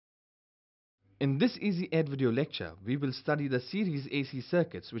In this EzEd video lecture, we will study the series AC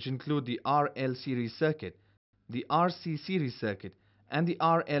circuits, which include the RL series circuit, the RC series circuit, and the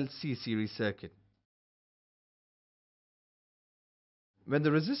RLC series circuit. When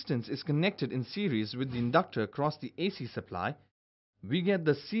the resistance is connected in series with the inductor across the AC supply, we get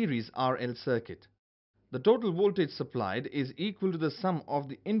the series RL circuit. The total voltage supplied is equal to the sum of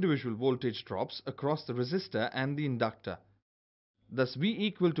the individual voltage drops across the resistor and the inductor. Thus, V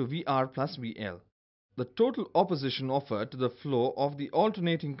equal to VR plus VL. The total opposition offered to the flow of the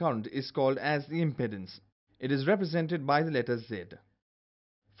alternating current is called as the impedance. It is represented by the letter Z.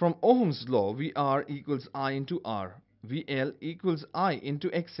 From Ohm's law, VR equals I into R, VL equals I into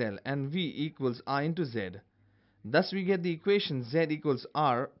XL, and V equals I into Z. Thus we get the equation Z equals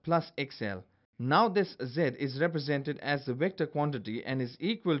R plus XL. Now this Z is represented as the vector quantity and is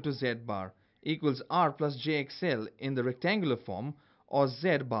equal to Z bar equals R plus JXL in the rectangular form, or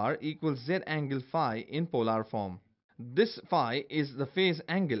Z bar equals Z angle phi in polar form. This phi is the phase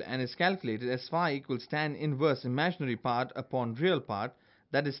angle and is calculated as phi equals tan inverse imaginary part upon real part,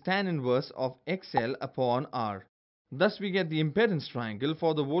 that is tan inverse of XL upon R. Thus we get the impedance triangle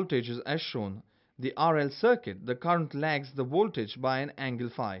for the voltages as shown. The RL circuit, the current lags the voltage by an angle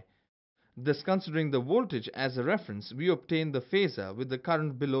phi. Thus, considering the voltage as a reference, we obtain the phasor with the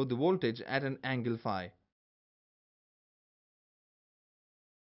current below the voltage at an angle phi.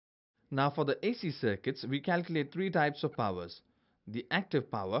 Now for the AC circuits, we calculate three types of powers: the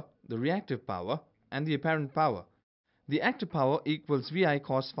active power, the reactive power, and the apparent power. The active power equals VI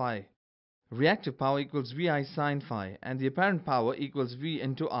cos phi, reactive power equals VI sin phi, and the apparent power equals V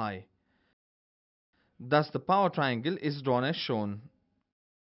into I. Thus the power triangle is drawn as shown.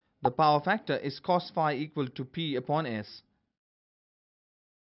 The power factor is cos phi equal to P upon S.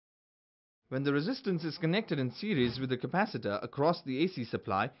 When the resistance is connected in series with the capacitor across the AC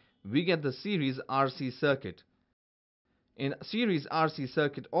supply, we get the series RC circuit. In series RC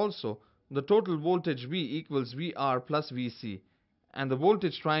circuit also, the total voltage V equals VR plus VC, and the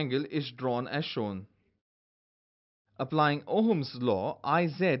voltage triangle is drawn as shown. Applying Ohm's law,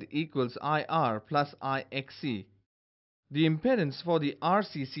 IZ equals IR plus IXC. The impedance for the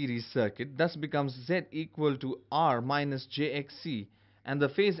RC series circuit thus becomes Z equal to R minus JXC, and the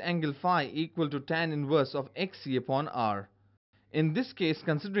phase angle phi equal to tan inverse of XC upon R. In this case,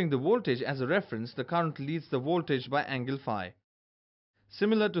 considering the voltage as a reference, the current leads the voltage by angle phi.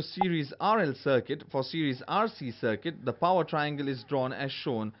 Similar to series RL circuit, for series RC circuit, the power triangle is drawn as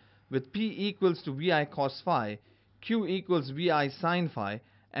shown, with P equals to VI cos phi, Q equals VI sin phi,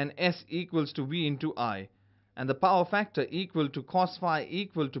 and S equals to V into I, and the power factor equal to cos phi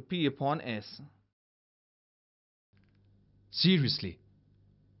equal to P upon S. Seriously,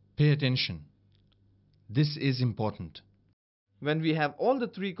 pay attention. This is important. When we have all the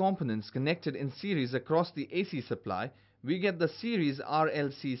three components connected in series across the AC supply, we get the series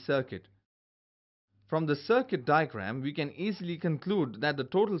RLC circuit. From the circuit diagram, we can easily conclude that the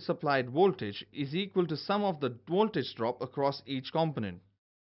total supplied voltage is equal to sum of the voltage drop across each component.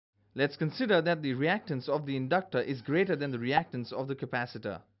 Let's consider that the reactance of the inductor is greater than the reactance of the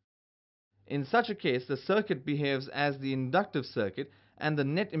capacitor. In such a case, the circuit behaves as the inductive circuit, and the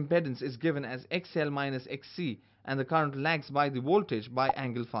net impedance is given as XL minus XC, and the current lags by the voltage by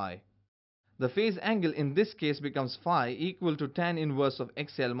angle phi. The phase angle in this case becomes phi equal to tan inverse of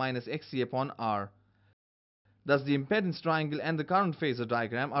XL minus XC upon R. Thus the impedance triangle and the current phasor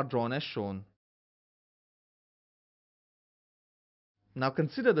diagram are drawn as shown. Now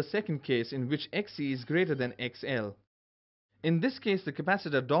consider the second case in which XC is greater than XL. In this case, the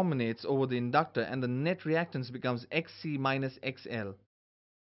capacitor dominates over the inductor and the net reactance becomes XC minus XL.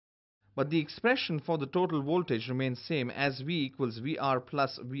 But the expression for the total voltage remains same as V equals VR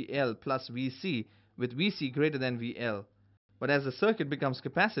plus VL plus VC, with VC greater than VL. But as the circuit becomes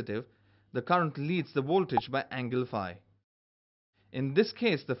capacitive, the current leads the voltage by angle phi. In this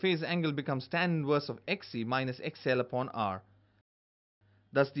case, the phase angle becomes tan inverse of XC minus XL upon R.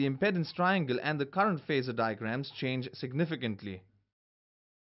 Thus the impedance triangle and the current phasor diagrams change significantly.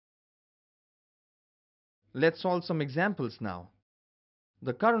 Let's solve some examples now.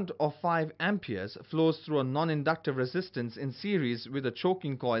 The current of 5 amperes flows through a non-inductive resistance in series with a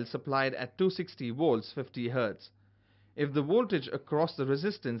choking coil supplied at 260 volts 50 Hz. If the voltage across the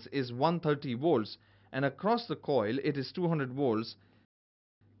resistance is 130 volts and across the coil it is 200 volts,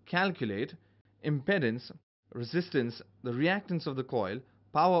 calculate impedance, resistance, the reactance of the coil,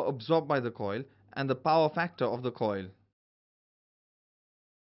 power absorbed by the coil, and the power factor of the coil.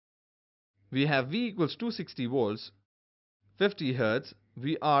 We have V equals 260 volts, 50 Hz,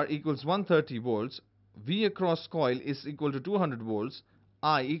 VR equals 130 volts, V across coil is equal to 200 volts,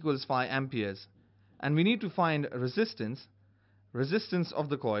 I equals 5 amperes. And we need to find resistance, resistance of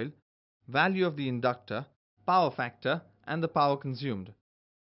the coil, value of the inductor, power factor, and the power consumed.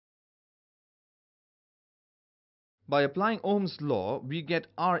 By applying Ohm's law, we get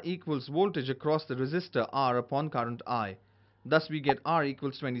R equals voltage across the resistor R upon current I. Thus we get R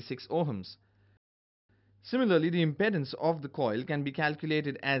equals 26 ohms. Similarly, the impedance of the coil can be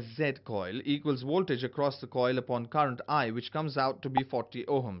calculated as Z coil equals voltage across the coil upon current I, which comes out to be 40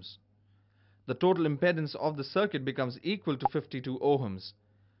 ohms. The total impedance of the circuit becomes equal to 52 ohms.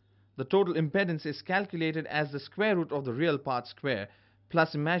 The total impedance is calculated as the square root of the real part square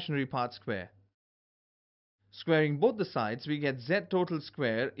plus imaginary part square. Squaring both the sides, we get Z total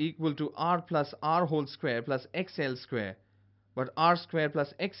square equal to R plus R whole square plus XL square. But R square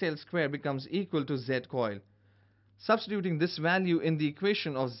plus XL square becomes equal to Z coil. Substituting this value in the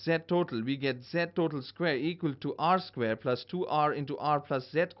equation of Z total, we get Z total square equal to R square plus 2R into R plus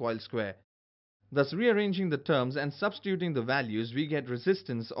Z coil square. Thus rearranging the terms and substituting the values, we get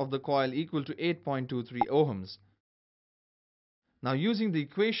resistance of the coil equal to 8.23 ohms. Now using the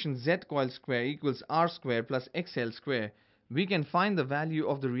equation Z coil square equals R square plus XL square, we can find the value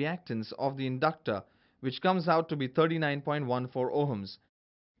of the reactance of the inductor, which comes out to be 39.14 ohms.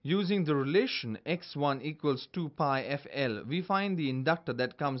 Using the relation x1 equals 2 pi fl, we find the inductor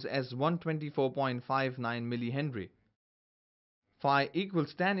that comes as 124.59 millihenry. Phi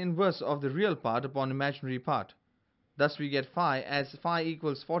equals tan inverse of the real part upon imaginary part. Thus we get phi as phi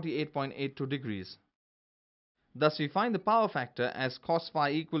equals 48.82 degrees. Thus we find the power factor as cos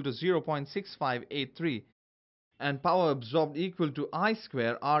phi equal to 0.6583 and power absorbed equal to I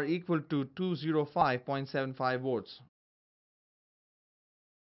square R equal to 205.75 volts.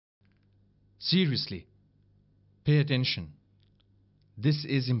 Seriously, pay attention. This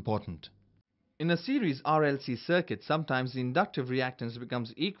is important. In a series RLC circuit, sometimes the inductive reactance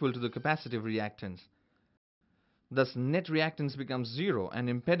becomes equal to the capacitive reactance. Thus net reactance becomes zero and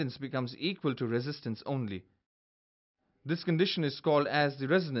impedance becomes equal to resistance only. This condition is called as the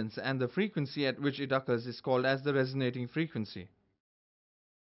resonance, and the frequency at which it occurs is called as the resonating frequency.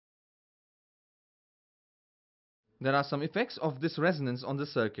 There are some effects of this resonance on the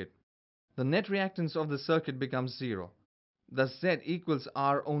circuit. The net reactance of the circuit becomes zero. Thus Z equals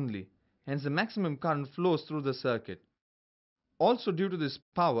R only. Hence the maximum current flows through the circuit. Also due to this,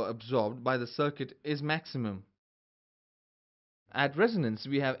 power absorbed by the circuit is maximum. At resonance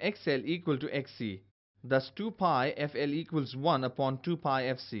we have XL equal to XC. Thus 2 pi FL equals 1 upon 2 pi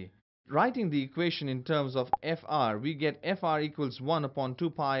FC. Writing the equation in terms of FR, we get FR equals 1 upon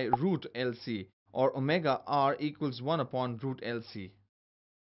 2 pi root LC, or omega R equals 1 upon root LC.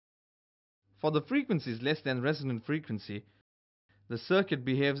 For the frequencies less than resonant frequency, the circuit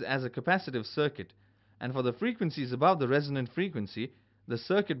behaves as a capacitive circuit, and for the frequencies above the resonant frequency, the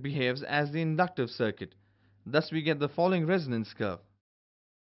circuit behaves as the inductive circuit. Thus we get the following resonance curve.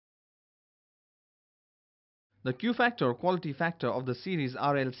 The Q factor or quality factor of the series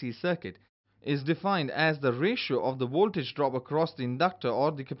RLC circuit is defined as the ratio of the voltage drop across the inductor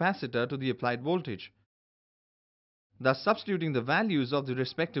or the capacitor to the applied voltage. Thus substituting the values of the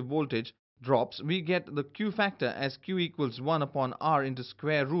respective voltage drops, we get the Q factor as Q equals 1 upon R into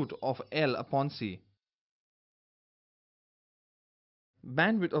square root of L upon C.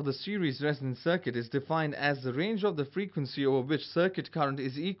 Bandwidth of the series resonance circuit is defined as the range of the frequency over which circuit current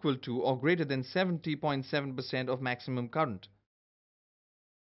is equal to or greater than 70.7% of maximum current.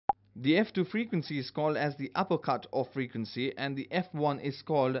 The F2 frequency is called as the upper cut-off frequency and the F1 is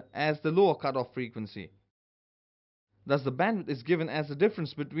called as the lower cut-off frequency. Thus the bandwidth is given as the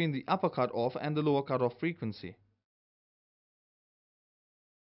difference between the upper cut-off and the lower cut-off frequency.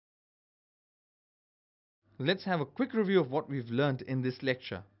 Let's have a quick review of what we've learned in this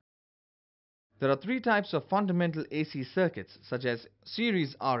lecture. There are three types of fundamental AC circuits, such as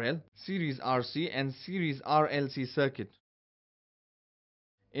series RL, series RC, and series RLC circuit.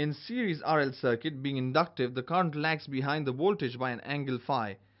 In series RL circuit, being inductive, the current lags behind the voltage by an angle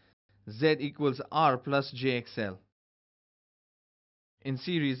phi. Z equals R plus JXL. In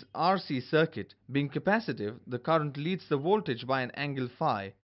series RC circuit, being capacitive, the current leads the voltage by an angle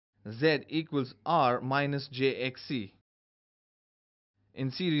phi. Z equals R minus JXC. In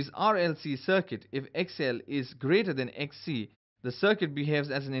series RLC circuit, if XL is greater than XC, the circuit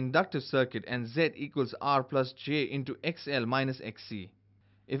behaves as an inductive circuit and Z equals R plus J into XL minus XC.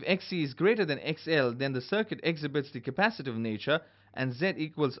 If XC is greater than XL, then the circuit exhibits the capacitive nature and Z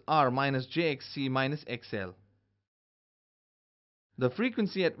equals R minus JXC minus XL. The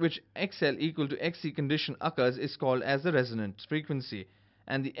frequency at which XL equal to XC condition occurs is called as the resonant frequency,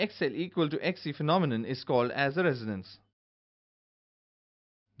 and the XL equal to XC phenomenon is called as the resonance.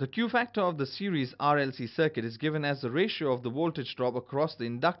 The Q factor of the series RLC circuit is given as the ratio of the voltage drop across the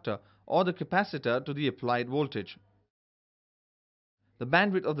inductor or the capacitor to the applied voltage. The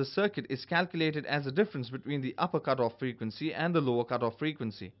bandwidth of the circuit is calculated as the difference between the upper cutoff frequency and the lower cutoff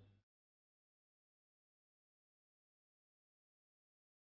frequency.